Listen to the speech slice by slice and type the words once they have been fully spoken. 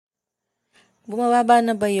Bumababa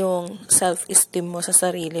na ba yung self-esteem mo sa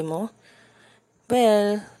sarili mo?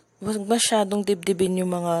 Well, wag masyadong dibdibin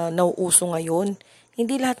yung mga nauuso ngayon.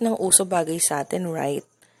 Hindi lahat ng uso bagay sa atin, right?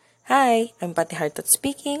 Hi, I'm Fhtalks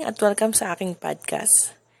speaking at welcome sa aking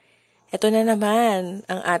podcast. Ito na naman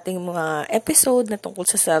ang ating mga episode na tungkol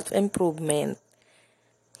sa self-improvement.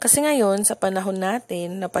 Kasi ngayon, sa panahon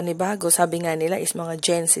natin na panibago, sabi nga nila is mga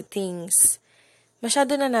Gen Z things.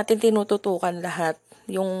 Masyado na natin tinututukan lahat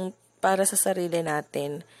yung para sa sarili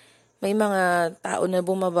natin. May mga tao na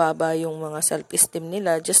bumababa yung mga self-esteem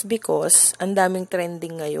nila just because ang daming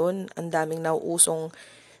trending ngayon, ang daming nauusong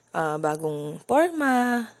bagong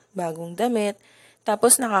forma, bagong damit.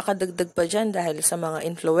 Tapos nakakadagdag pa dyan dahil sa mga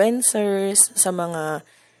influencers, sa mga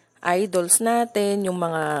idols natin, yung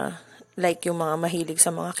mga mahilig sa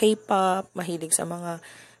mga K-pop, mahilig sa mga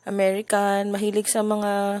American, mahilig sa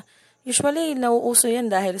mga, usually nauuso yan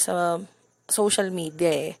dahil sa social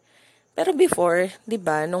media eh. Pero before, 'di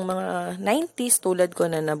ba, nung mga 90s tulad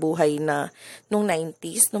ko na nabuhay na nung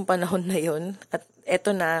 90s, nung panahon na 'yon, at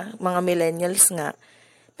eto na mga millennials nga,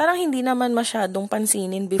 parang hindi naman masyadong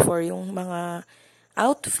pansinin before yung mga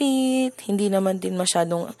outfit, hindi naman din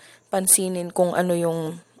masyadong pansinin kung ano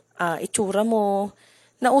yung itsura mo.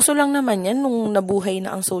 Nauso lang naman 'yan nung nabuhay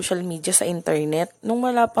na ang social media sa internet. Nung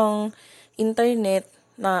wala pang internet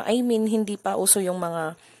hindi pa uso yung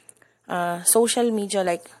mga social media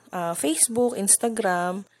like Facebook,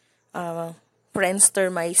 Instagram,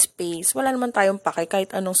 Friendster, MySpace. Wala naman tayong pake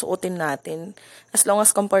kahit anong suotin natin. As long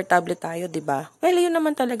as komportable tayo, di ba? Well, yun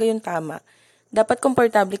naman talaga yung tama. Dapat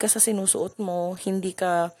komportable ka sa sinusuot mo, hindi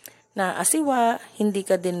ka naasiwa, hindi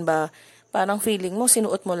ka din ba parang feeling mo,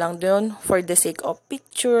 sinuot mo lang doon for the sake of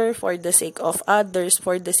picture, for the sake of others,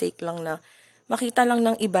 for the sake lang na makita lang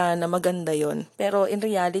ng iba na maganda yon. Pero in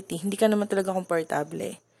reality, hindi ka naman talaga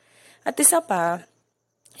komportable. At isa pa,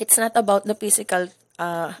 it's not about the physical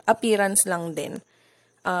appearance lang din.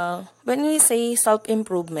 When we say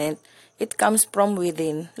self-improvement, it comes from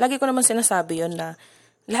within. Lagi ko naman sinasabi yon na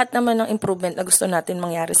lahat naman ng improvement na gusto natin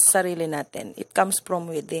mangyari sa sarili natin, it comes from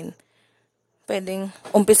within. Pwedeng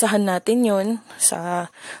umpisahan natin yon sa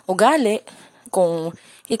ugali. Kung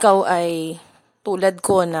ikaw ay tulad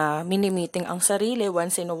ko na minimiting ang sarili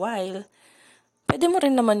once in a while, pwede mo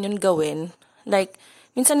rin naman yun gawin. Like,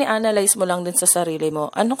 minsan i-analyze mo lang din sa sarili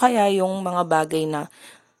mo, ano kaya yung mga bagay na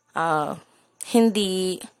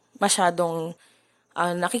hindi masyadong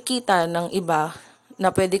nakikita ng iba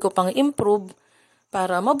na pwede ko pang improve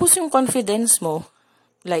para maboost yung confidence mo.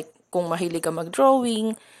 Like, kung mahilig ka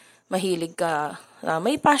mag-drawing, mahilig ka,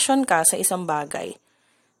 may passion ka sa isang bagay,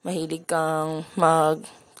 mahilig kang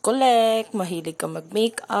mag-collect, mahilig kang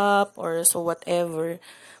mag-makeup, or so whatever,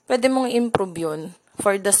 pwede mong improve yun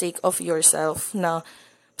for the sake of yourself na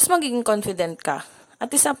mas magiging confident ka. At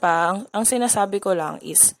isa pa, ang sinasabi ko lang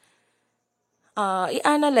is,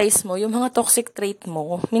 i-analyze mo yung mga toxic trait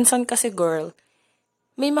mo. Minsan kasi girl,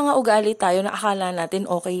 may mga ugali tayo na akala natin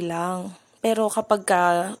okay lang. Pero kapag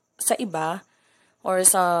sa iba or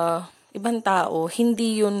sa ibang tao,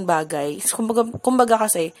 hindi yun bagay. Kumbaga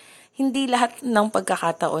kasi, hindi lahat ng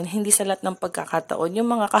pagkakataon, hindi sa lahat ng pagkakataon, yung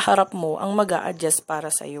mga kaharap mo ang mag-a-adjust para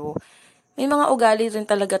sa'yo. May mga ugali rin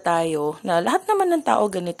talaga tayo na lahat naman ng tao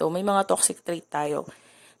ganito, may mga toxic trait tayo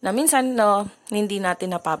na minsan hindi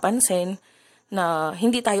natin napapansin, na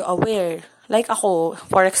hindi tayo aware. Like ako,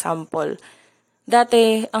 for example,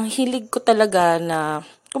 dati ang hilig ko talaga na,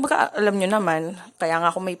 kumbaga alam nyo naman, kaya nga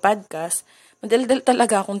ako may podcast, madaldal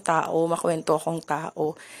talaga akong tao, makwento akong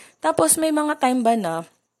tao. Tapos may mga time ba na,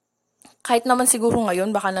 kahit naman siguro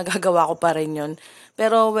ngayon, baka nagagawa ko pa rin yun.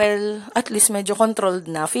 Pero well, at least medyo controlled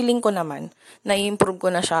na. Feeling ko naman, na-improve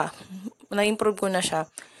ko na siya.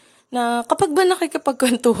 Na kapag ba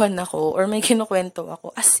nakikipagkwentuhan ako, or may kinukwento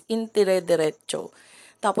ako, as in dire-diretso.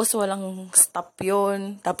 Tapos walang stop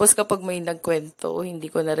yun. Tapos kapag may nagkwento, hindi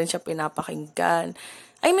ko na rin siya pinapakinggan.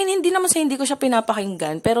 Hindi naman sa hindi ko siya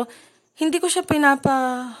pinapakinggan, pero hindi ko siya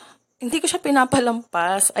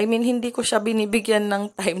pinapalampas. Hindi ko siya binibigyan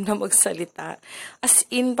ng time na magsalita. As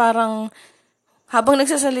in, parang, habang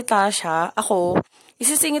nagsasalita siya, ako,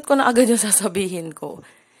 isisingit ko na agad yung sasabihin ko.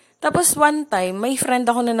 Tapos one time, may friend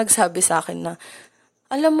ako na nagsabi sa akin na,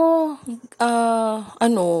 alam mo,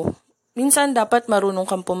 minsan dapat marunong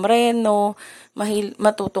kang pumreno,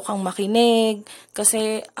 matuto kang makinig,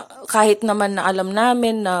 kasi kahit naman na alam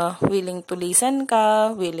namin na willing to listen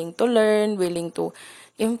ka, willing to learn, willing to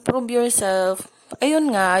improve yourself.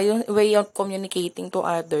 Ayun nga, yung way of communicating to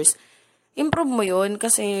others. Improve mo yun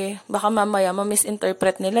kasi baka mamaya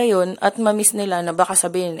ma-misinterpret nila yun at ma-miss nila na baka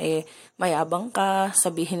sabihin mayabang ka,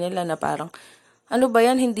 sabihin nila na parang Ano ba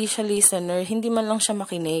yan, hindi siya listener, hindi man lang siya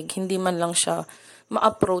makinig, hindi man lang siya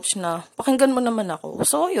ma-approach na, pakinggan mo naman ako.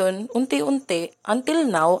 So, yun, unti-unti, until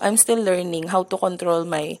now, I'm still learning how to control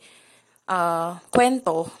my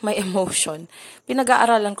kwento, my emotion.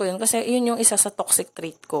 Pinag-aaralan ko yun kasi yun yung isa sa toxic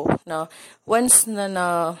trait ko na once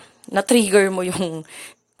na-trigger mo yung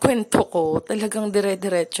kwento ko, talagang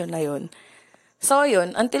dire-diretso na yun. So,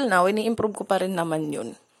 yun, until now, ini-improve ko pa rin naman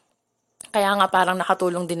yun. Kaya nga parang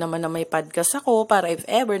nakatulong din naman na may podcast ako para if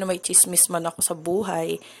ever na may chismis man ako sa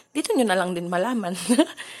buhay, dito nyo na lang din malaman.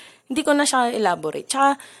 Hindi ko na siya elaborate.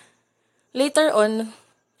 Tsaka, later on,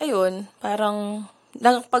 ayun, parang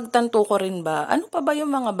pagtanto ko rin ba, ano pa ba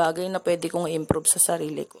yung mga bagay na pwede kong i-improve sa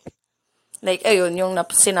sarili ko? Like, ayun, yung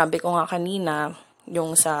sinabi ko nga kanina,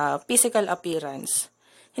 yung sa physical appearance.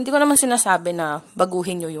 Hindi ko naman sinasabi na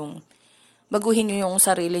baguhin nyo yung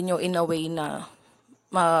sarili nyo in a way na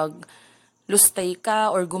lustay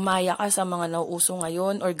ka or gumaya ka sa mga nauuso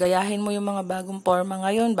ngayon or gayahin mo yung mga bagong forma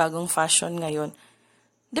ngayon, bagong fashion ngayon.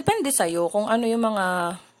 Depende sa'yo kung ano yung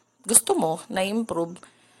mga gusto mo na improve.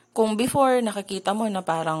 Kung before nakikita mo na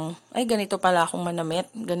parang, ay ganito pala akong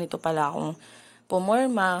manamit, ganito pala akong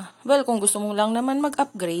pumorma. Well, kung gusto mo lang naman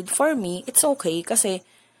mag-upgrade, for me, it's okay kasi,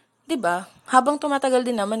 'di ba? Habang tumatagal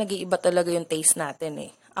din naman nag-iiba talaga yung taste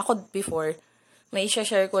natin eh. Ako before, may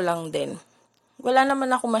share ko lang din. Wala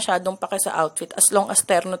naman ako masyadong pake sa outfit as long as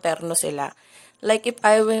terno-terno sila. Like if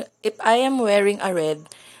I am wearing a red,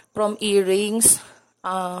 from earrings,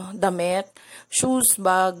 damit, shoes,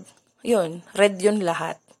 bag, yun, red yun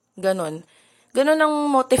lahat. Ganon. Ganon ang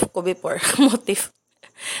motif ko before. Motif.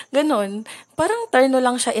 Ganon. Parang terno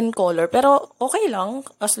lang siya in color. Pero okay lang.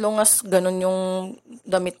 As long as ganon yung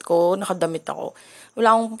damit ko, nakadamit ako.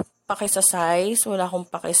 Wala akong pake sa size. Wala akong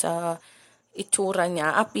pake sa itsura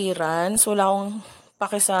niya, appearance. Wala akong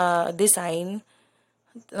pake sa design.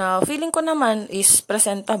 Feeling ko naman is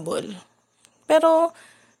presentable. Pero,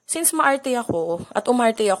 since maarte ako, at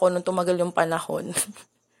umarte ako nung tumagal yung panahon,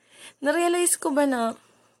 na-realize ko ba na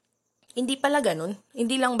hindi pala ganun.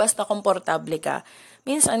 Hindi lang basta komportable ka.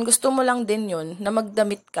 Minsan, gusto mo lang din yun na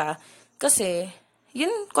magdamit ka kasi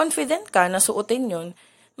yun, confident ka na suotin yun.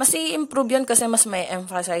 Mas i-improve yun kasi mas may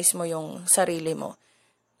emphasize mo yung sarili mo.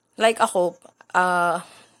 Like ako,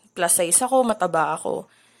 plus size ako, mataba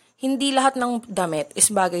ako. Hindi lahat ng damit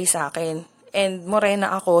is bagay sa akin. And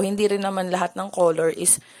morena ako, hindi rin naman lahat ng color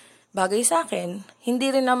is bagay sa akin.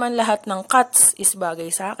 Hindi rin naman lahat ng cuts is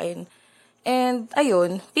bagay sa akin. And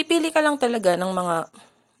ayun, pipili ka lang talaga ng mga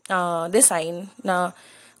design na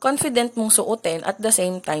confident mong suotin at the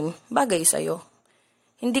same time bagay sa'yo.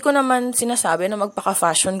 Hindi ko naman sinasabi na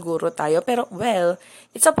magpaka-fashion guru tayo, pero well,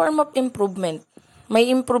 it's a form of improvement. May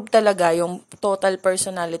improve talaga yung total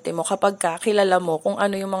personality mo kapag kilala mo kung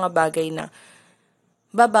ano yung mga bagay na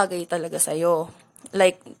babagay talaga sa'yo.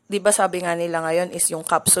 Like, di ba sabi nga nila ngayon is yung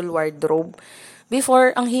capsule wardrobe.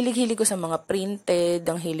 Before, ang hilig-hilig ko sa mga printed,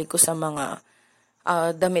 ang hilig ko sa mga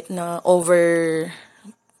damit na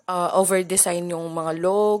over-design yung mga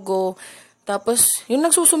logo. Tapos, yung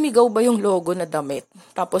nagsusumigaw ba yung logo na damit?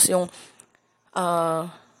 Tapos yung,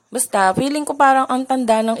 basta, feeling ko parang ang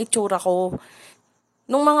tanda ng itsura ko.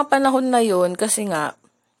 Nung mga panahon na yun, kasi nga,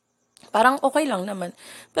 parang okay lang naman.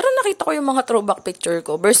 Pero nakita ko yung mga throwback picture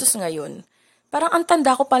ko versus ngayon. Parang ang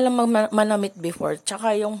tanda ko pala manamit before.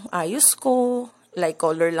 Tsaka yung ayos ko, like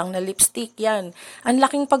color lang na lipstick, yan. Ang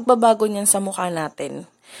laking pagbabago niyan sa mukha natin.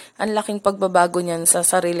 Ang laking pagbabago niyan sa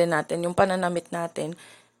sarili natin, yung pananamit natin.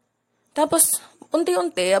 Tapos,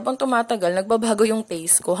 unti-unti, habang tumatagal, nagbabago yung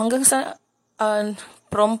taste ko. Hanggang sa,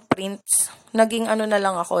 from prints, naging ano na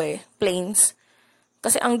lang ako plains.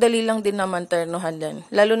 Kasi ang dali lang din naman ternohan din.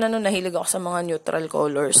 Lalo na nung nahilig ako sa mga neutral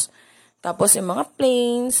colors. Tapos yung mga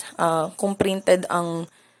plains, kung printed ang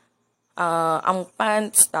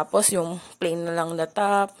pants, tapos yung plain na lang na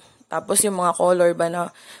top, tapos yung mga color ba na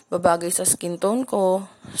babagay sa skin tone ko.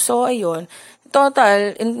 So, ayun.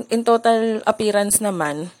 In total appearance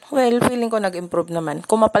naman, well, feeling ko nag-improve naman.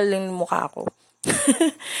 Kumapal yung mukha ko.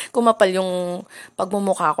 Kumapal yung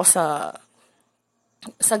pagmumukha ko sa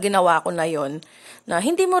ginawa ko na yon, na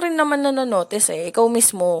hindi mo rin naman nanonotice ikaw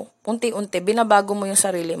mismo, unti-unti, binabago mo yung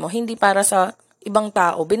sarili mo, hindi para sa ibang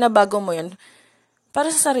tao, binabago mo yun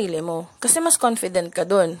para sa sarili mo, kasi mas confident ka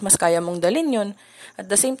dun, mas kaya mong dalhin yun, at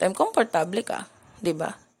the same time, komportable ka,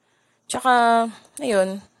 diba? Tsaka,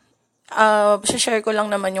 ayun, share ko lang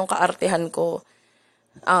naman yung kaartehan ko,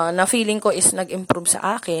 na feeling ko is nag-improve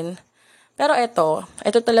sa akin. Pero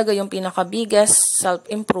ito talaga yung pinaka-biggest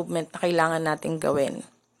self-improvement na kailangan nating gawin.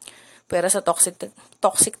 Pero sa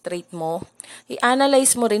toxic trait mo,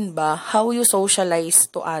 i-analyze mo rin ba how you socialize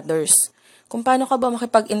to others. Kung paano ka ba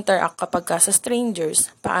makipag-interact kapag ka sa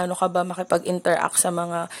strangers? Paano ka ba makipag-interact sa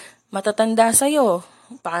mga matatanda sa'yo?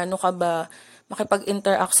 Paano ka ba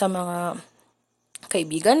makipag-interact sa mga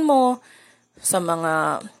kaibigan mo, sa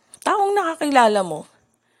mga taong nakakilala mo?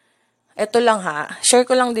 Eto lang ha, share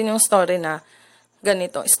ko lang din yung story na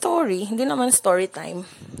ganito. Story, hindi naman story time.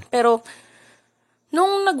 Pero,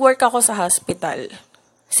 nung nag-work ako sa hospital,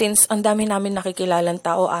 since ang dami namin nakikilalang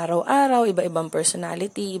tao araw-araw, iba-ibang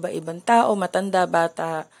personality, iba-ibang tao, matanda,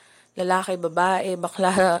 bata, lalaki, babae,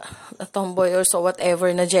 bakla, tomboy, or so whatever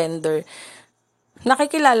na gender,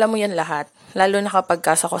 nakikilala mo yan lahat. Lalo na kapag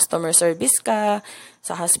ka sa customer service ka,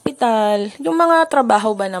 sa hospital, yung mga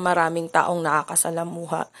trabaho ba na maraming taong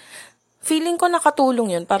nakakasalamuha. Feeling ko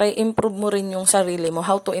nakatulong yun para i-improve mo rin yung sarili mo,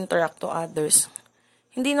 how to interact to others.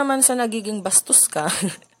 Hindi naman sa nagiging bastos ka,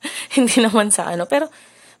 hindi naman sa ano, pero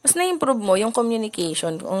mas na-improve mo yung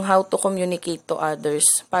communication, kung how to communicate to others,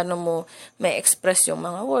 paano mo may express yung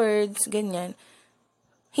mga words, ganyan.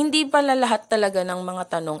 Hindi pala lahat talaga ng mga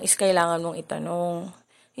tanong is kailangan mong itanong.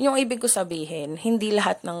 Yun yung ibig ko sabihin, hindi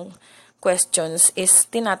lahat ng questions is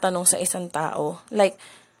tinatanong sa isang tao. Like,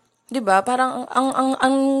 'di ba? Parang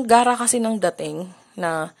ang gara kasi ng dating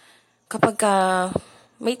na kapag ka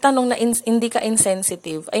may tanong na hindi ka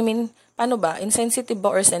insensitive. I mean, paano ba? Insensitive ba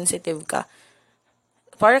or sensitive ka?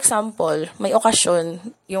 For example, may okasyon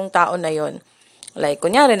yung tao na yon. Like,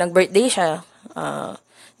 kunyari, nag-birthday siya,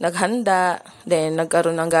 naghanda, then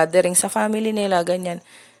nagkaroon ng gathering sa family nila, ganyan.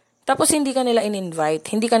 Tapos hindi ka nila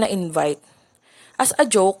in-invite, hindi ka na-invite. As a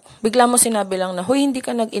joke, bigla mo sinabi lang na, huy, hindi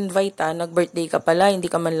ka nag-invite nag-birthday ka pala, hindi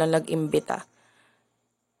ka man lang nag-imbita.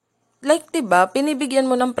 Like, 'di ba, pinibigyan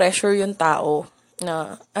mo ng pressure yung tao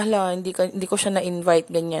na, hindi ko siya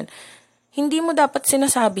na-invite, ganyan. Hindi mo dapat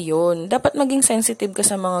sinasabi yun. Dapat maging sensitive ka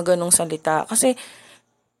sa mga ganong salita. Kasi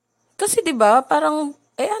 'di ba, parang,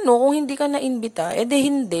 kung hindi ka na-imbita,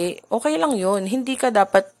 hindi. Okay lang yun. Hindi ka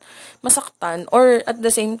dapat masaktan or at the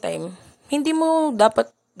same time, hindi mo dapat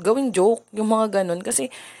gawing joke yung mga ganun kasi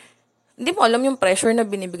hindi mo alam yung pressure na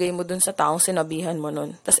binibigay mo dun sa taong sinabihan mo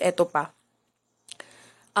nun. Tas eto pa,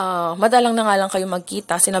 madalang na nga lang kayo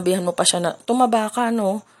magkita, sinabihan mo pa siya na, tumaba ka,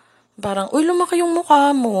 no? Parang, uy, lumaki yung mukha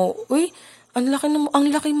mo. Uy, ang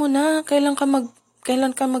laki mo na. Kailan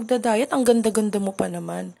ka magda-diet? Ang ganda-ganda mo pa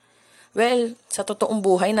naman. Well, sa totoong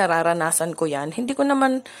buhay, nararanasan ko yan. Hindi ko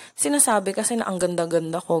naman sinasabi kasi na ang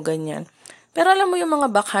ganda-ganda ko, ganyan. Pero alam mo yung mga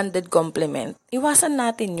backhanded compliment, iwasan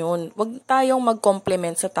natin yun. Huwag tayong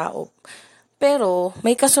mag-compliment sa tao. Pero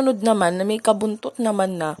may kasunod naman, na may kabuntot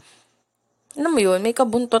naman na, alam mo yun, may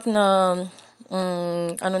kabuntot na,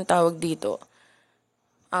 anong tawag dito?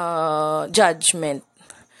 Judgment.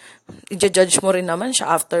 I-judge mo rin naman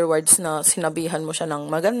siya afterwards na sinabihan mo siya ng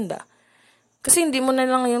maganda. Kasi hindi mo na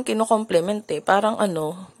lang yung kino-compliment Parang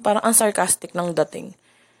parang ang sarcastic ng dating.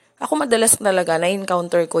 Ako madalas talaga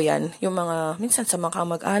na-encounter ko yan. Yung mga, minsan sa mga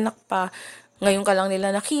kamag-anak pa, ngayon ka lang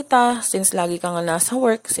nila nakita, since lagi ka nga nasa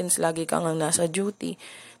work, since lagi ka nga nasa duty.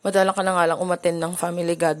 Madalang ka na nga lang umattend ng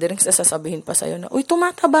family gatherings, sasabihin pa sa'yo na, uy,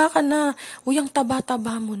 tumataba ka na. Uy, ang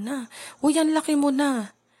taba-taba mo na. Uy, ang laki mo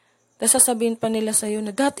na. Tapos sasabihin pa nila sa'yo na,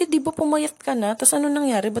 dati di ba pumayat ka na? Tapos ano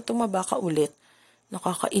nangyari? Ba't tumaba ka ulit?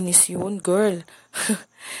 Nakakainis yun, girl.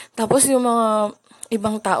 Tapos yung mga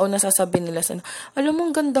ibang tao na sasabihin nila sana, alam mo,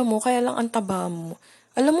 ang ganda mo, kaya lang ang taba mo.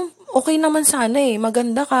 Alam mo, okay naman sana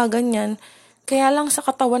maganda ka, ganyan. Kaya lang sa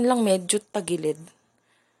katawan lang medyo tagilid.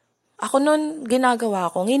 Ako nun, ginagawa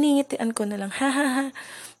ko, nginingitian ko na lang, ha ha ha.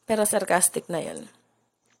 Pero sarcastic na yun.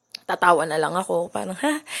 Tatawa na lang ako, parang,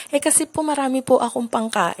 kasi po marami po akong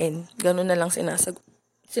pangkain. Ganun na lang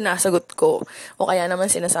sinasagot ko. O kaya naman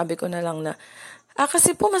sinasabi ko na lang na,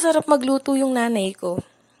 kasi po masarap magluto yung nanay ko.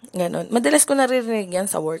 Ganon. Madalas ko naririnig yan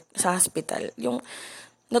sa work, sa hospital. Yung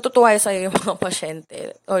natutuwa sa'yo yung mga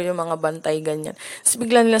pasyente o yung mga bantay, ganyan. Tapos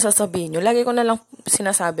bigla nila sasabihin nyo. Lagi ko na lang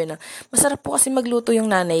sinasabi na, masarap po kasi magluto yung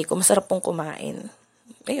nanay ko, masarap pong kumain.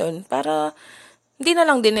 Ayun, para hindi na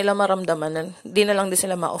lang din nila maramdaman, hindi na lang din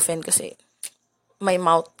sila ma-offend kasi my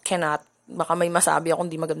mouth cannot, baka may masabi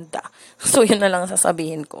akong di maganda. So, yun na lang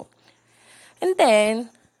sasabihin ko. And then,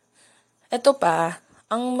 eto pa,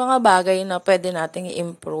 ang mga bagay na pwede nating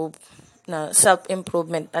i-improve, na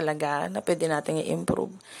self-improvement talaga, na pwede nating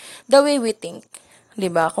i-improve. The way we think, 'di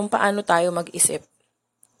ba? Kung paano tayo mag-isip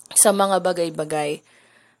sa mga bagay-bagay.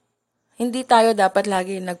 Hindi tayo dapat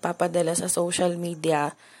lagi nagpapadala sa social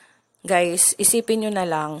media. Guys, isipin nyo na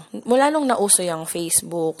lang, mula nung nauso yung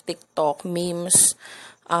Facebook, TikTok, memes,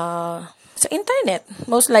 sa internet,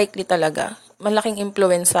 most likely talaga, malaking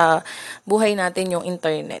influence sa buhay natin yung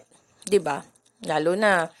internet. 'Di ba? Lalo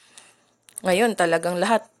na, ngayon talagang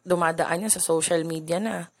lahat dumadaan yan sa social media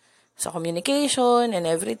na. sa communication and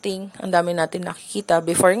everything. Ang dami natin nakikita.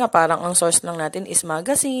 Before nga, parang ang source lang natin is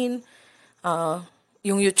magazine.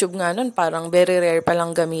 Yung YouTube nga nun, parang very rare pa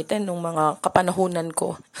lang gamitin nung mga kapanahunan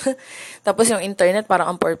ko. Tapos yung internet, parang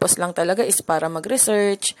ang purpose lang talaga is para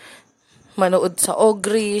mag-research, manood sa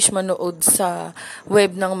Ogrish, manood sa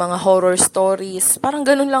web ng mga horror stories. Parang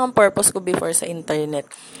ganun lang ang purpose ko before sa internet.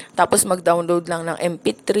 Tapos mag-download lang ng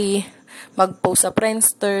MP3, mag-post sa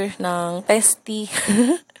Friendster ng testy.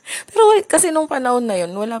 Pero kasi nung panahon na yun,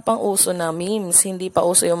 wala pang uso na memes. Hindi pa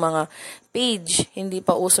uso yung mga page. Hindi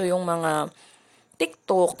pa uso yung mga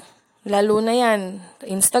TikTok. Lalo na yan.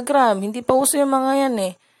 Instagram. Hindi pa uso yung mga yan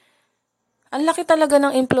eh. Ang laki talaga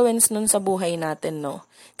ng influence nun sa buhay natin, no?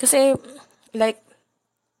 Kasi, like,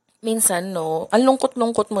 minsan, no, ang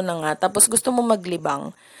lungkot-lungkot mo na nga, tapos gusto mo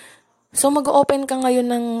maglibang. So, mag-open ka ngayon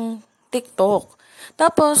ng TikTok.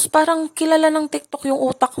 Tapos, parang kilala ng TikTok yung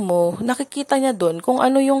utak mo, nakikita niya dun kung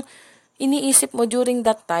ano yung iniisip mo during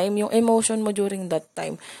that time, yung emotion mo during that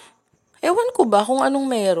time. Ewan ko ba kung anong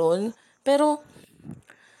meron, pero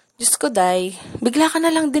Diyos ko, day, bigla ka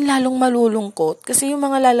na lang din lalong malulungkot kasi yung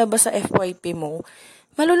mga lalabas sa FYP mo,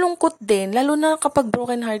 malulungkot din, lalo na kapag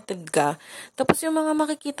broken-hearted ka. Tapos yung mga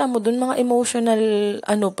makikita mo dun, mga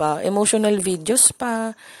emotional videos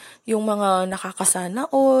pa, yung mga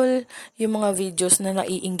nakakasana all, yung mga videos na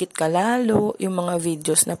naiinggit ka lalo, yung mga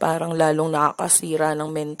videos na parang lalong nakakasira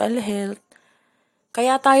ng mental health.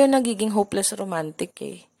 Kaya tayo nagiging hopeless romantic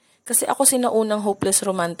eh. Kasi ako sinaunang hopeless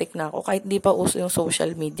romantic na ako kahit di pa uso yung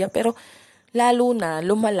social media. Pero lalo na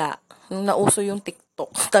lumala nung nauso yung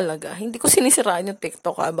TikTok talaga. Hindi ko sinisiraan yung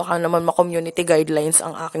TikTok baka naman ma-community guidelines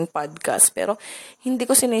ang aking podcast. Pero hindi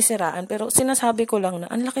ko sinisiraan. Pero sinasabi ko lang na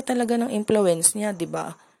ang laki talaga ng influence niya, di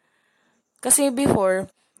ba? Kasi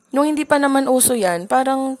before, nung hindi pa naman uso yan,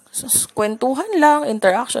 parang kwentuhan lang,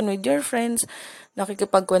 interaction with your friends,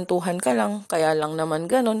 nakikipagkwentuhan ka lang, kaya lang naman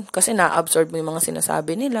ganun, kasi na-absorb mo yung mga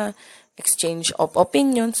sinasabi nila, exchange of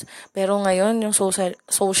opinions, pero ngayon, yung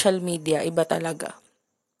social media, iba talaga.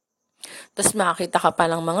 Tapos makakita ka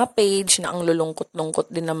pa ng mga page na ang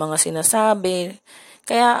lulungkot-lungkot din ng mga sinasabi.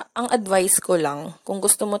 Kaya, ang advice ko lang, kung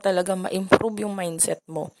gusto mo talaga ma-improve yung mindset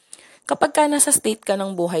mo, kapag ka nasa state ka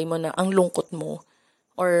ng buhay mo na ang lungkot mo,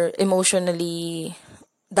 or emotionally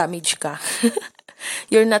damaged ka,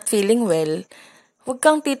 you're not feeling well, huwag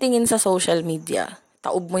kang titingin sa social media.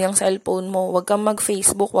 Taob mo yung cellphone mo. Huwag kang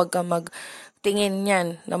mag-Facebook. Huwag kang magtingin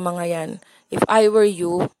yan ng mga yan. If I were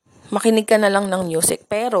you, makinig ka na lang ng music.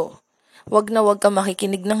 Pero, huwag kang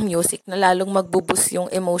makikinig ng music na lalong magbubus yung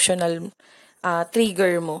emotional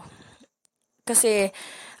trigger mo. Kasi,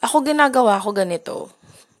 ako ginagawa ko ganito.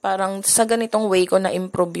 Parang sa ganitong way ko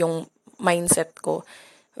na-improve yung mindset ko.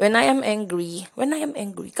 When I am angry,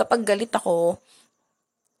 kapag galit ako,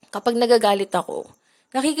 kapag nagagalit ako,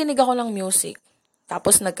 nakikinig ako ng music.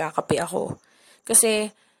 Tapos nagkakape ako.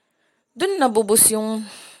 Kasi, dun nabubus yung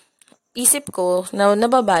isip ko na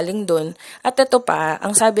nababaling dun. At ito pa,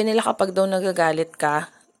 ang sabi nila kapag daw nagagalit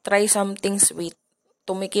ka, try something sweet.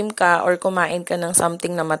 Tumikim ka or kumain ka ng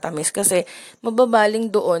something na matamis. Kasi,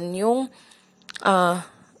 mababaling doon yung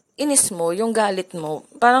inis mo, yung galit mo.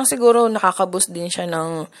 Parang siguro nakakaboost din siya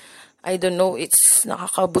ng, I don't know,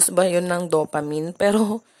 nakakaboost ba yun ng dopamine.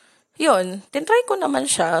 Pero, yun, tinry ko naman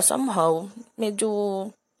siya somehow. Medyo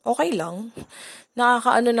okay lang.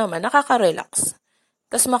 Nakaka-relax.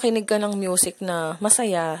 Tapos makinig ka ng music na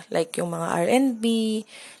masaya, like yung mga R&B,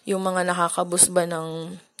 yung mga nakakaboost ba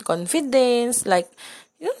ng confidence, like,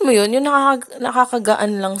 yung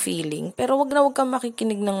nakakagaan lang feeling. Pero wag kang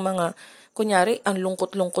makikinig ng mga, kunyari, ang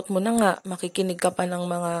lungkot-lungkot mo na nga, makikinig ka pa ng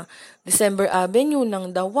mga December Avenue,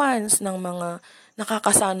 ng The Ones, ng mga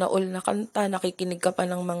nakakasana all na kanta, nakikinig ka pa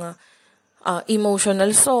ng mga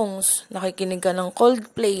emotional songs, nakikinig ka ng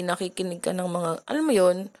Coldplay, nakikinig ka ng mga, alam mo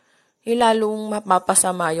yun, yung lalong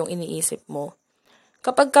mapapasama yung iniisip mo.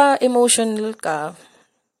 Kapag ka emotional ka,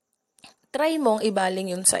 try mong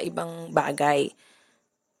ibaling yun sa ibang bagay.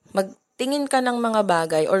 Magtingin ka ng mga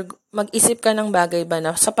bagay or mag-isip ka ng bagay ba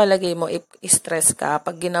na sa palagay mo stress ka,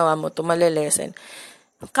 pag ginawa mo to malilesen.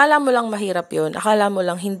 Akala mo lang mahirap yun, akala mo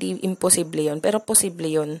lang hindi imposible yun, pero posible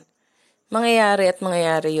yun.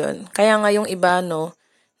 Mangyayari yun. Kaya nga yung iba,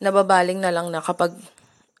 nababaling na lang na kapag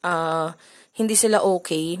hindi sila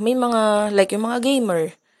okay, may mga, like yung mga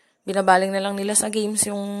gamer, binabaling na lang nila sa games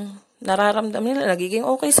yung nararamdaman nila, nagiging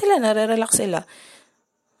okay sila, nare-relax sila.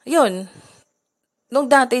 Yun. Nung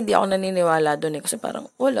dati, di ako naniniwala doon kasi parang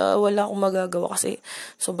wala akong magagawa kasi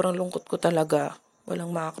sobrang lungkot ko talaga.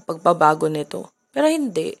 Walang makakapagpabago nito. Pero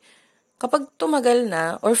hindi. Kapag tumagal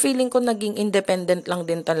na, or feeling ko naging independent lang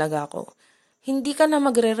din talaga ako, Hindi ka na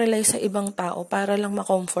magre-rely sa ibang tao para lang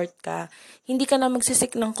ma-comfort ka. Hindi ka na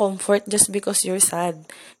magsisik ng comfort just because you're sad.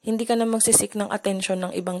 Hindi ka na magsisik ng attention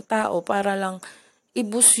ng ibang tao para lang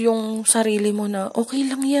ibus yung sarili mo na okay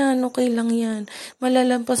lang yan,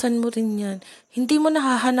 malalampasan mo rin yan. Hindi mo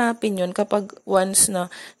nahahanapin yun kapag once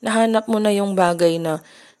na nahanap mo na yung bagay na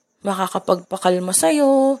makakapagpakalma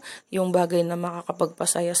sa'yo, yung bagay na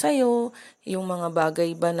makakapagpasaya sa'yo, yung mga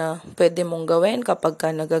bagay ba na pwede mong gawin kapag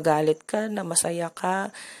ka nagagalit ka, na masaya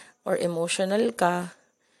ka, or emotional ka,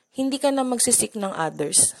 hindi ka na magsisik ng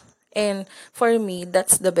others. And for me,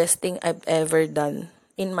 that's the best thing I've ever done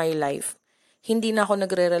in my life. Hindi na ako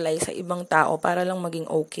nagre-rely sa ibang tao para lang maging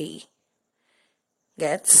okay.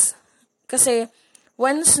 Gets? Kasi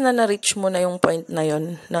once na na-reach mo na yung point na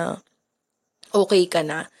yon na okay ka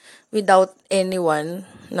na without anyone,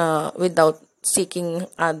 na without seeking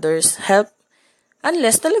others' help,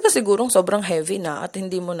 unless talaga sigurong sobrang heavy na at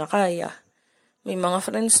hindi mo na kaya. May mga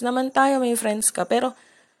friends naman tayo, may friends ka, pero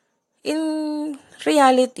in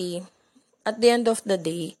reality, at the end of the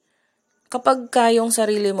day, kapag yung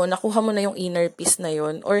sarili mo, nakuha mo na yung inner peace na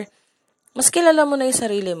yon, or mas kilala mo na yung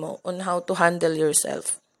sarili mo on how to handle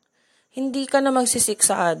yourself, hindi ka na magsisik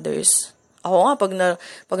sa others. Ako nga,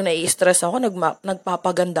 pag nai-stress ako,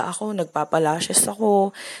 nagpapaganda ako, nagpapalashes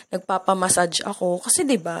ako, nagpapamassage ako. Kasi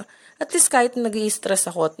 'di ba at least kahit nag-i-stress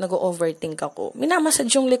ako at nag-overthink ako,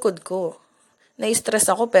 minamassage yung likod ko. Nai-stress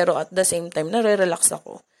ako pero at the same time, nare-relax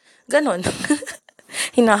ako. Ganon.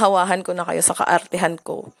 Hinahawahan ko na kayo sa kaartehan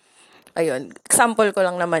ko. Ayun, example ko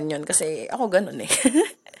lang naman yun kasi ako ganon eh.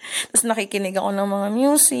 Tapos nakikinig ako ng mga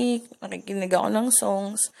music, nakikinig ako ng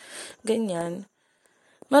songs, ganyan.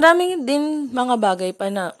 Marami din mga bagay pa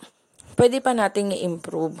na pwede pa nating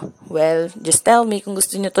i-improve. Well, just tell me kung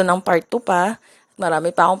gusto nyo to ng part 2 pa.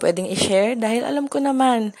 Marami pa akong pwedeng i-share dahil alam ko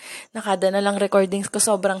naman na kada na lang recordings ko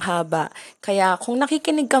sobrang haba. Kaya kung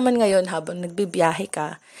nakikinig ka man ngayon habang nagbibiyahe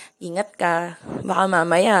ka, ingat ka. Baka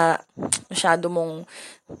mamaya masyado mong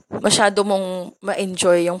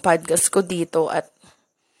ma-enjoy yung podcast ko dito at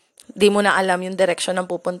di mo na alam yung direction ng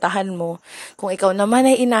pupuntahan mo. Kung ikaw naman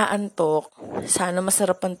ay inaantok, sana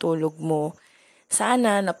masarap ang tulog mo.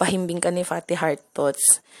 Sana napahimbing ka ni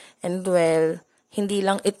Fhtalks. And well, hindi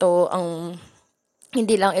lang ito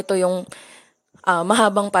yung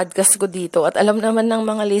mahabang podcast ko dito. At alam naman ng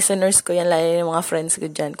mga listeners ko yan, lalo yung mga friends ko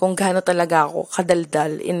dyan, kung gaano talaga ako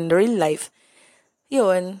kadaldal in real life.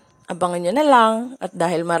 Yun, abangan nyo na lang. At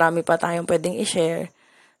dahil marami pa tayong pwedeng i-share,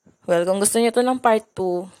 well, kung gusto nyo to ng part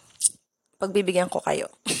 2, pagbibigyan ko kayo.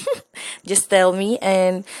 Just tell me,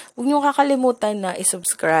 and huwag niyo kakalimutan na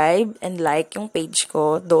i-subscribe and like yung page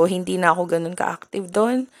ko, though hindi na ako ganun ka-active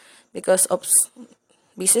doon because of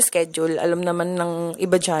busy schedule. Alam naman ng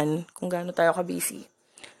iba dyan kung gaano tayo ka-busy.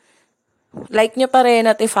 Like nyo pa rin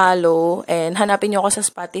at i-follow, and hanapin nyo ako sa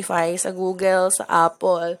Spotify, sa Google, sa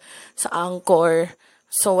Apple, sa Anchor.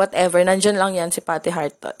 So whatever, nandyan lang yan si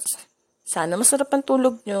Fhtalks. Sana masarap ang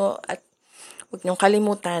tulog nyo at huwag niyong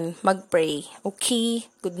kalimutan mag-pray. Okay?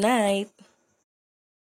 Good night!